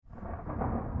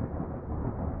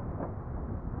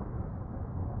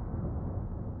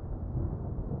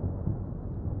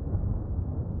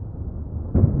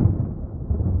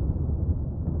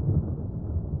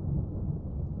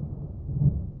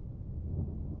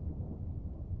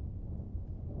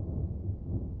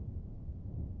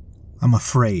I'm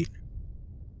afraid.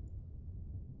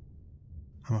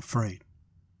 I'm afraid.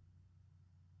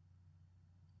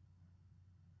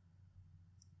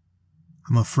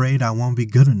 I'm afraid I won't be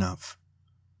good enough.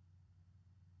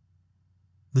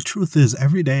 The truth is,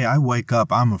 every day I wake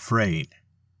up, I'm afraid.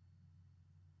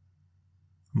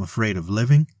 I'm afraid of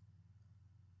living,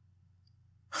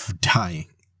 of dying.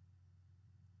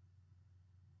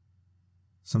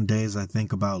 Some days I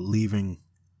think about leaving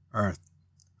Earth.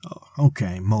 Oh,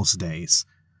 okay, most days.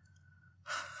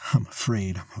 I'm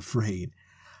afraid.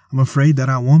 I'm afraid that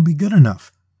I won't be good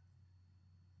enough.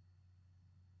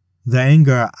 The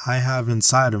anger I have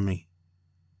inside of me.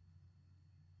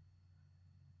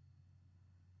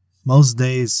 Most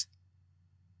days,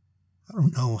 I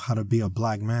don't know how to be a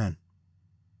black man.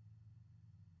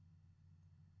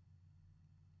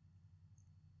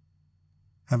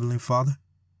 Heavenly Father,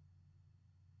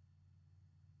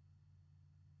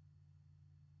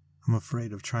 I'm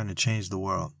afraid of trying to change the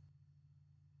world.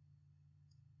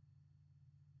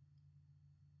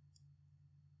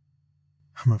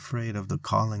 I'm afraid of the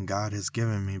calling God has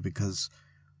given me because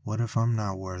what if I'm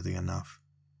not worthy enough?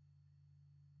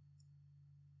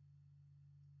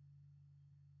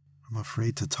 I'm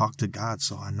afraid to talk to God,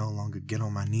 so I no longer get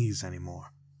on my knees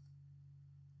anymore.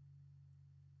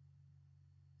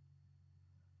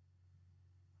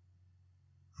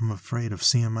 I'm afraid of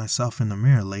seeing myself in the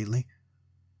mirror lately.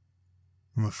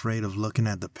 I'm afraid of looking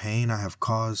at the pain I have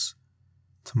caused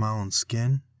to my own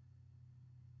skin,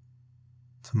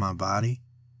 to my body,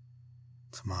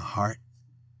 to my heart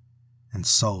and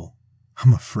soul.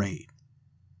 I'm afraid.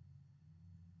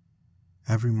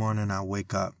 Every morning I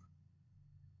wake up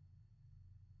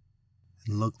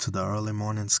and look to the early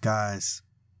morning skies,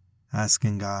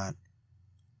 asking God,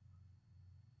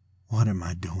 what am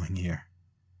I doing here?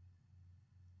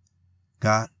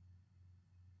 God,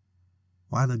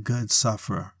 why the good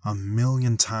suffer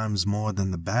 1,000,000 times more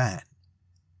than the bad?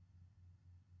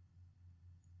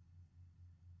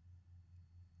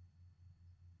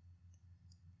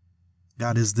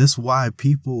 God, is this why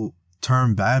people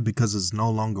turn bad because it's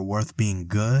no longer worth being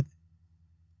good?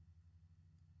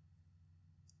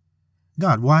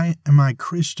 God, why am I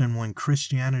Christian when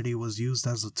Christianity was used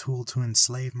as a tool to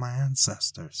enslave my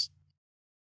ancestors?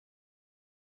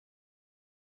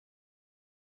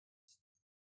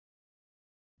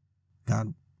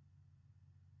 God,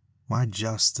 why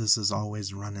justice is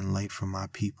always running late for my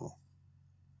people,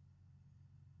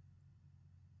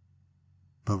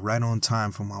 but right on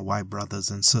time for my white brothers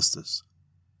and sisters?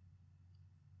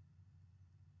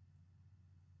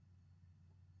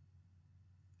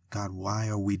 God, why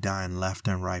are we dying left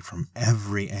and right from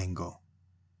every angle?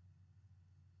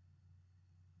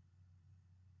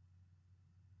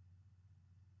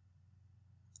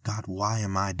 God, why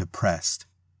am I depressed?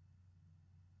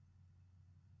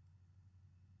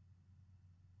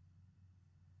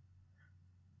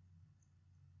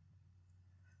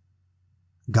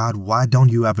 God, why don't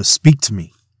you ever speak to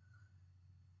me?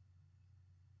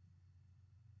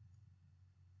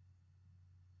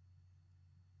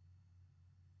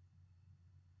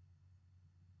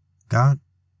 God,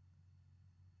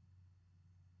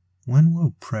 when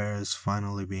will prayers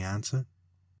finally be answered?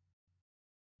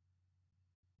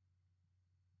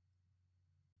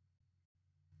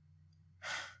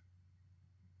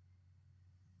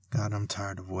 God, I'm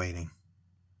tired of waiting.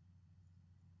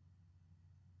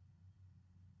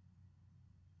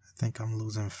 I think I'm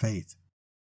losing faith.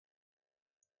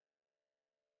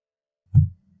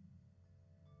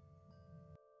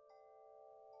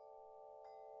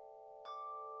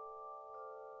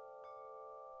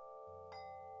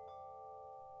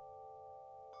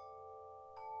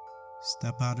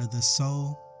 Step out of this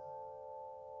soul.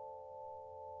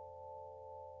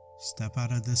 Step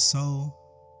out of this soul.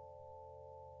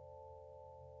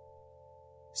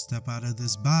 Step out of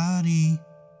this body.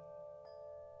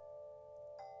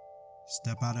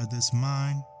 Step out of this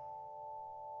mind.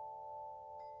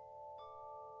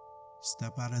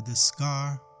 Step out of this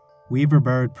scar.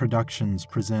 Weaverbird Productions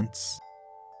presents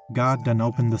God Done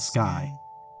Opened the Sky,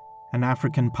 an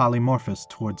African polymorphist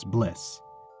towards bliss.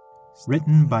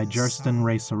 Written by Jersten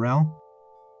Ray Sorrell.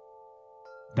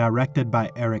 Directed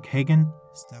by Eric Hagen.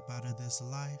 Step out of this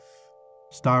life.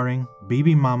 Starring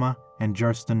BB Mama and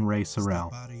Jersten Ray Sorrell.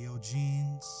 Step out of your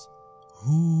jeans.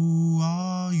 Who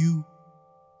are you?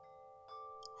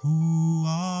 Who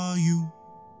are you?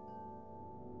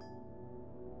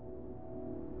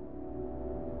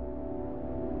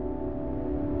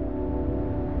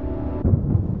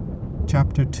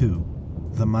 Chapter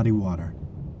 2, The Muddy Water.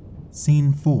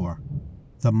 Scene 4,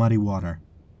 The Muddy Water.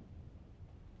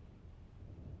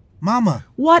 Mama!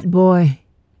 What, boy?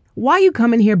 Why you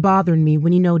coming here bothering me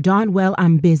when you know darn well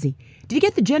I'm busy? Did you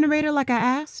get the generator like I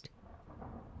asked?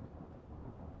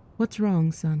 What's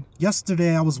wrong, son?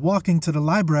 Yesterday I was walking to the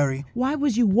library. Why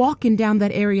was you walking down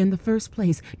that area in the first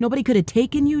place? Nobody could have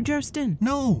taken you, Jurston?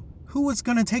 No, who was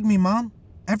gonna take me, Mom?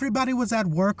 Everybody was at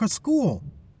work or school.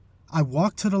 I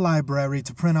walked to the library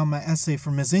to print out my essay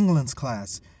for Miss England's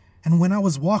class, and when I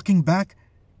was walking back,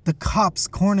 the cops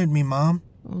cornered me, Mom.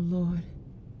 Oh, Lord.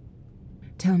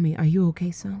 Tell me, are you okay,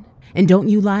 son? And don't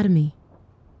you lie to me.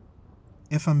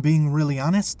 If I'm being really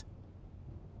honest,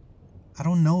 I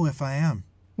don't know if I am.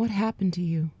 What happened to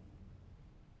you?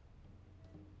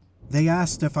 They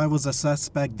asked if I was a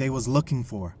suspect they was looking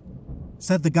for.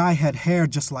 Said the guy had hair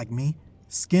just like me,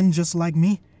 skin just like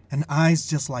me, and eyes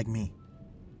just like me.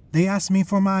 They asked me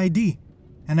for my ID,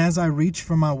 and as I reached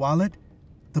for my wallet,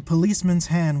 the policeman's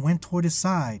hand went toward his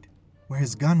side, where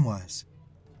his gun was.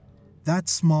 That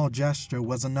small gesture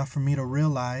was enough for me to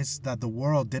realize that the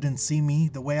world didn't see me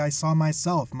the way I saw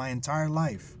myself my entire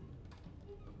life.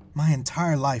 My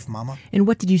entire life, Mama. And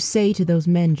what did you say to those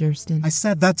men, Jurston? I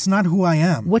said that's not who I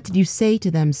am. What did you say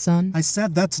to them, son? I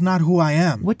said that's not who I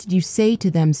am. What did you say to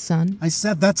them, son? I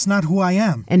said that's not who I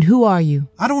am. And who are you?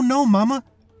 I don't know, Mama.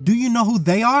 Do you know who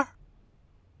they are?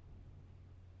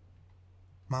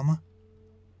 Mama,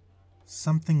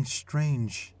 something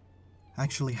strange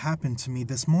actually happened to me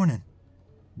this morning.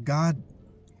 God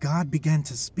began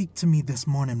to speak to me this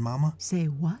morning, Mama. Say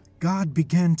what? God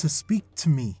began to speak to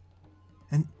me.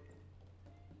 And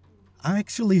I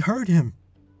actually heard him.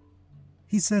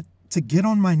 He said to get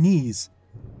on my knees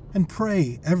and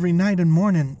pray every night and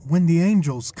morning when the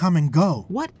angels come and go.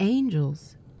 What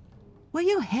angels? Where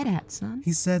your head at, son?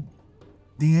 He said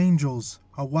the angels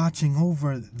are watching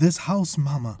over this house,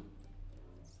 Mama.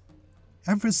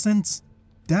 Ever since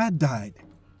Dad died.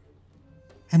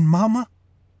 And Mama,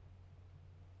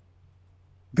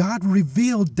 God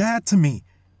revealed Dad to me.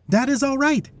 Dad is all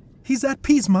right. He's at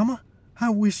peace, Mama. I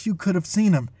wish you could have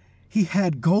seen him. He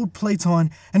had gold plates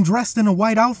on and dressed in a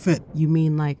white outfit. You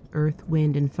mean like Earth,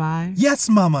 Wind, and Fire? Yes,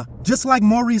 Mama, just like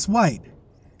Maurice White.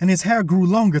 And his hair grew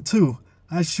longer, too.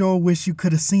 I sure wish you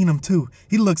could have seen him, too.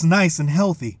 He looks nice and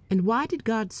healthy. And why did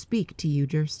God speak to you,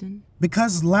 Jurston?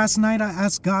 Because last night I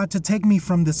asked God to take me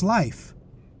from this life.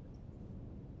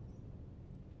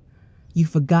 You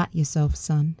forgot yourself,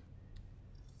 son.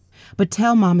 But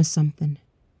tell Mama something.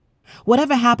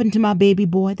 Whatever happened to my baby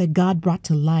boy that God brought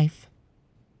to life?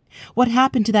 What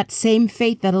happened to that same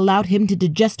faith that allowed him to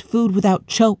digest food without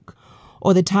choke?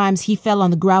 Or the times he fell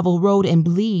on the gravel road and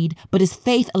bleed, but his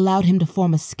faith allowed him to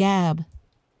form a scab?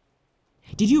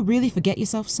 Did you really forget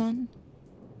yourself, son?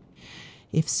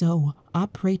 If so, I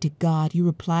pray to God you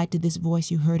replied to this voice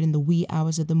you heard in the wee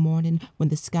hours of the morning when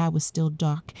the sky was still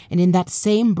dark, and in that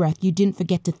same breath you didn't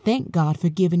forget to thank God for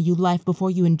giving you life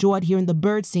before you enjoyed hearing the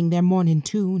birds sing their morning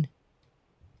tune.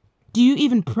 Do you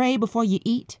even pray before you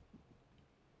eat?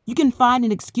 You can find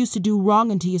an excuse to do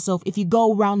wrong unto yourself if you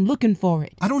go around looking for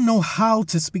it. I don't know how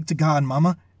to speak to God,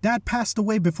 Mama. Dad passed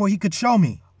away before he could show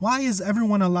me. Why is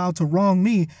everyone allowed to wrong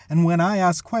me, and when I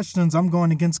ask questions, I'm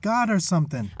going against God or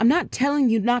something? I'm not telling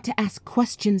you not to ask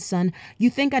questions, son. You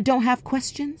think I don't have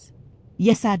questions?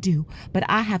 Yes, I do, but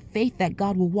I have faith that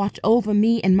God will watch over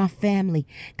me and my family.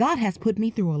 God has put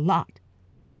me through a lot.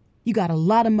 You got a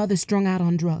lot of mothers strung out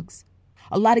on drugs.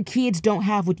 A lot of kids don't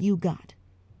have what you got.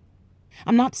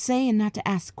 I'm not saying not to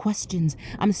ask questions.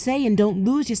 I'm saying don't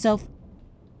lose yourself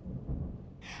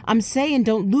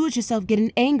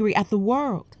getting angry at the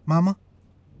world. Mama?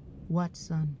 What,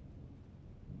 son?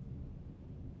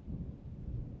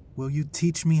 Will you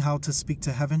teach me how to speak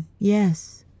to heaven?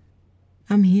 Yes.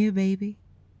 I'm here, baby.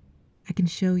 I can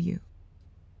show you.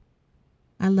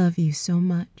 I love you so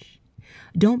much.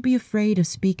 Don't be afraid of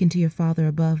speaking to your Father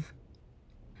above.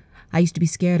 I used to be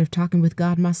scared of talking with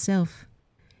God myself.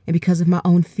 And because of my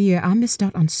own fear, I missed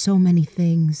out on so many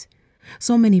things.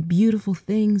 So many beautiful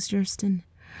things, Jurston.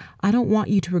 I don't want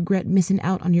you to regret missing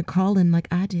out on your calling like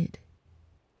I did.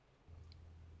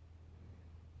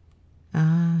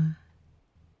 Ah,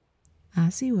 I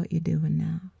see what you're doing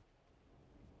now.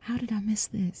 How did I miss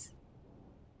this?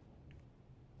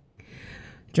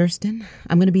 Jurston,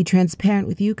 I'm going to be transparent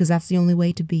with you because that's the only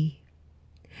way to be.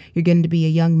 You're getting to be a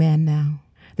young man now.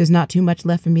 There's not too much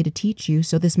left for me to teach you,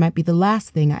 so this might be the last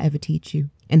thing I ever teach you,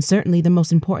 and certainly the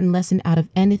most important lesson out of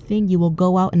anything you will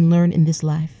go out and learn in this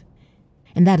life.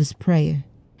 And that is prayer.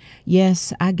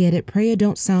 Yes, I get it. Prayer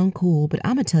don't sound cool, but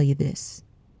I'm going to tell you this.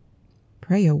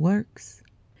 Prayer works.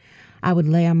 I would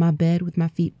lay on my bed with my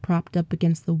feet propped up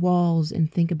against the walls and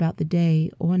think about the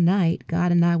day or night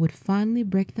God and I would finally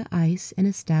break the ice and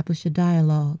establish a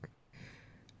dialogue.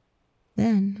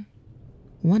 Then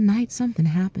One night something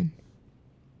happened.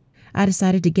 I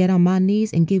decided to get on my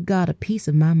knees and give God a piece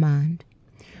of my mind.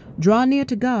 Draw near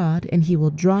to God, and he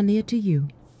will draw near to you.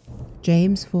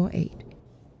 James 4:8.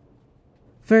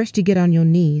 First, you get on your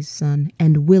knees, son,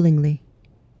 and willingly.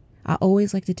 I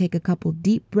always like to take a couple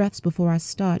deep breaths before I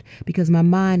start because my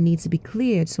mind needs to be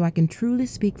cleared so I can truly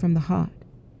speak from the heart.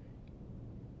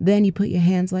 Then you put your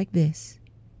hands like this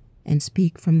and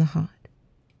speak from the heart.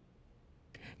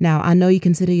 Now, I know you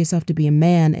consider yourself to be a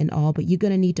man and all, but you're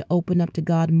going to need to open up to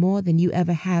God more than you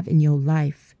ever have in your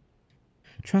life.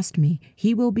 Trust me,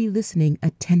 he will be listening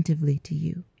attentively to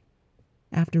you.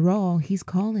 After all, he's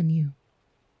calling you.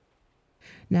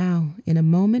 Now, in a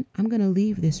moment, I'm going to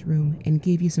leave this room and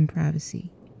give you some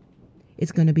privacy.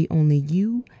 It's going to be only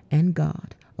you and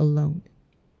God alone.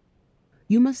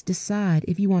 You must decide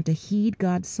if you want to heed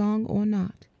God's song or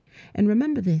not. And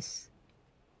remember this.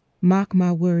 Mark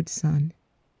my words, son.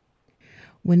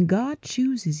 When God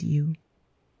chooses you,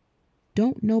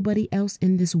 don't nobody else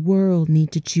in this world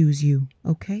need to choose you,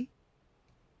 okay?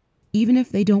 Even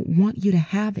if they don't want you to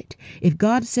have it, if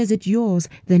God says it's yours,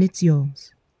 then it's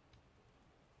yours.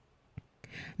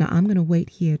 Now I'm going to wait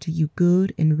here till you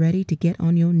good and ready to get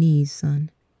on your knees,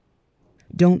 son.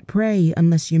 Don't pray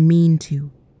unless you mean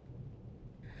to.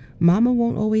 Mama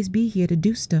won't always be here to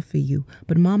do stuff for you,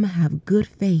 but Mama have good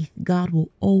faith. God will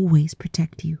always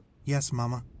protect you. Yes,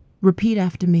 Mama. Repeat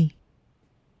after me.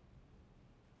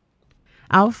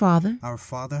 Our Father,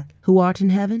 who art in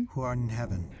heaven,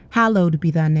 hallowed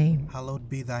be thy name. Hallowed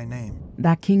be thy name.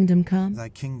 Thy kingdom come. Thy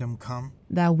kingdom come.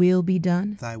 Thy will be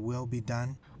done. Thy will be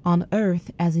done. On earth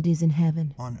as it is in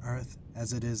heaven. On earth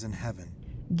as it is in heaven.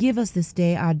 Give us this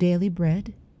day our daily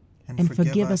bread, and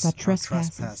forgive us our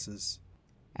trespasses,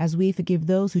 as we forgive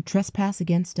those who trespass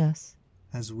against us.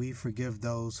 As we forgive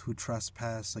those who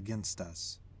trespass against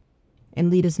us. And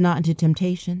lead us not into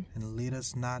temptation. And lead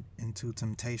us not into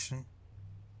temptation.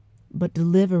 But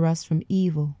deliver us from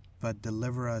evil. But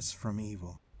deliver us from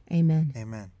evil. Amen.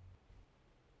 Amen.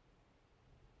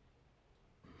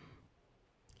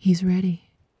 He's ready.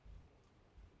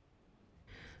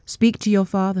 Speak to your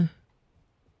Father.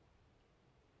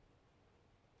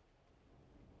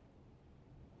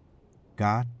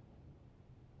 God,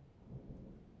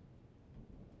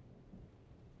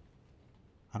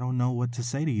 I don't know what to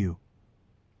say to you.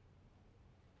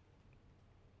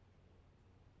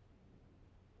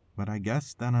 But I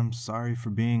guess that I'm sorry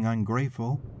for being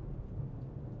ungrateful.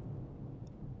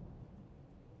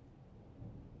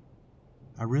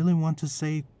 I really want to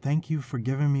say thank you for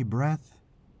giving me breath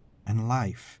and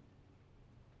life.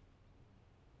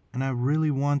 And I really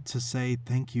want to say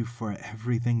thank you for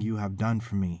everything you have done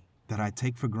for me that I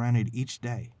take for granted each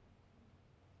day.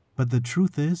 But the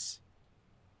truth is,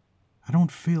 I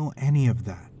don't feel any of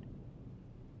that.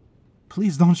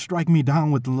 Please don't strike me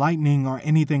down with lightning or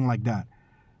anything like that.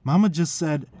 Mama just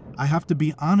said I have to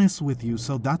be honest with you,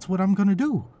 so that's what I'm gonna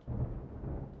do.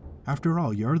 After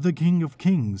all, you're the King of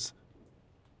Kings.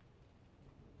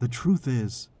 The truth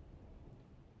is,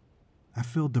 I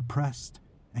feel depressed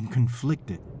and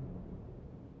conflicted.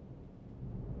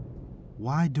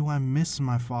 Why do I miss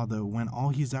my father when all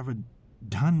he's ever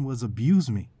done was abuse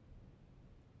me?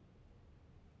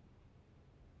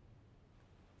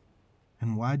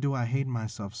 And why do I hate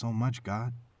myself so much,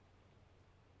 God?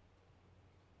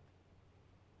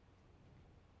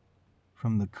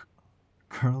 From the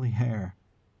curly hair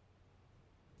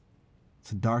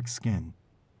to dark skin.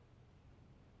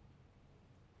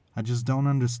 I just don't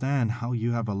understand how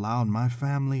you have allowed my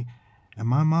family and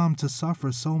my mom to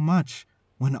suffer so much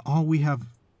when all we have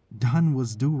done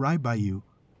was do right by you.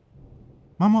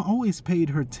 Mama always paid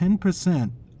her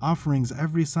 10% offerings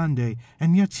every Sunday,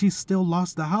 and yet she still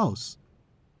lost the house.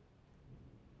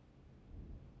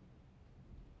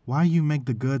 Why you make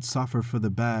the good suffer for the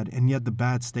bad, and yet the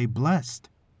bad stay blessed?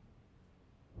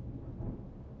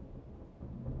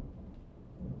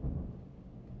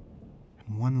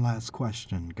 And one last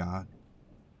question, God.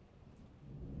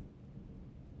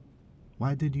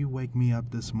 Why did you wake me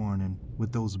up this morning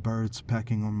with those birds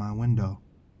pecking on my window?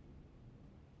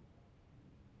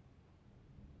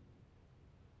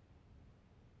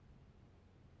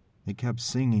 They kept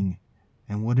singing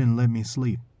and wouldn't let me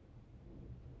sleep.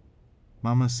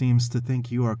 Mama seems to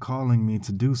think you are calling me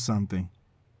to do something.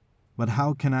 But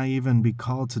how can I even be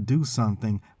called to do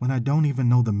something when I don't even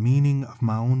know the meaning of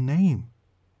my own name?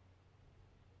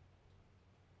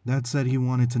 Dad said he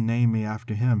wanted to name me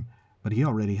after him, but he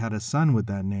already had a son with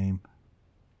that name,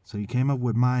 so he came up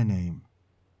with my name,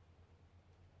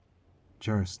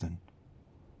 Jurston.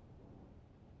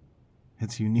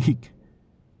 It's unique.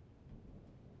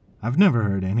 I've never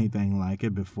heard anything like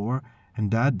it before, and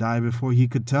Dad died before he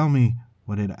could tell me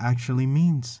what it actually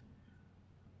means.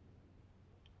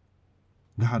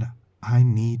 God, I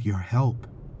need your help.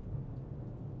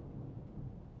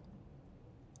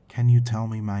 Can you tell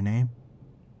me my name?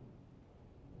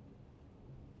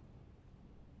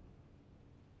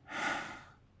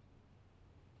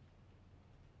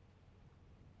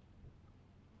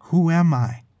 Who am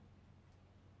I?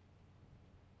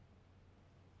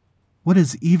 What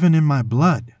is even in my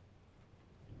blood?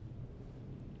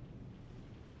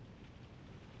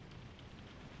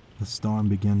 The storm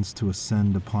begins to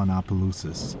ascend upon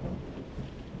Opelousas.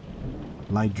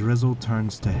 Light drizzle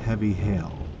turns to heavy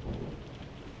hail.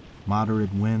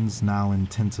 Moderate winds now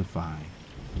intensify.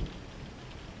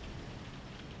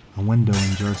 A window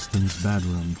in Jurston's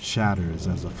bedroom shatters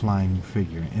as a flying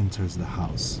figure enters the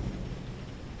house.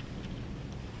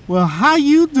 Well, how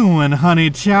you doing,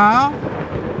 honey child?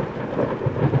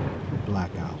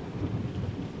 Blackout.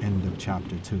 End of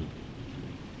chapter 2.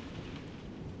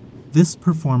 This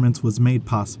performance was made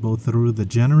possible through the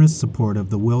generous support of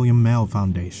the William Mail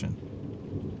Foundation.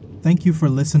 Thank you for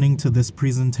listening to this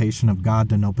presentation of God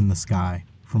Done Open the Sky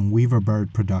from Weaver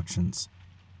Bird Productions.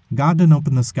 God Done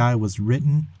Open the Sky was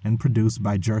written and produced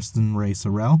by Jurston Ray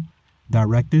Sorrell,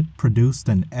 directed, produced,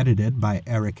 and edited by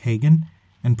Eric Hagen,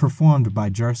 and performed by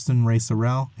Jurston Ray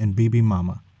Sorrell and BB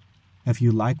Mama. If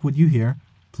you like what you hear,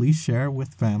 please share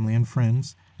with family and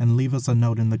friends and leave us a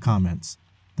note in the comments.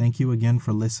 Thank you again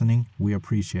for listening. We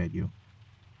appreciate you.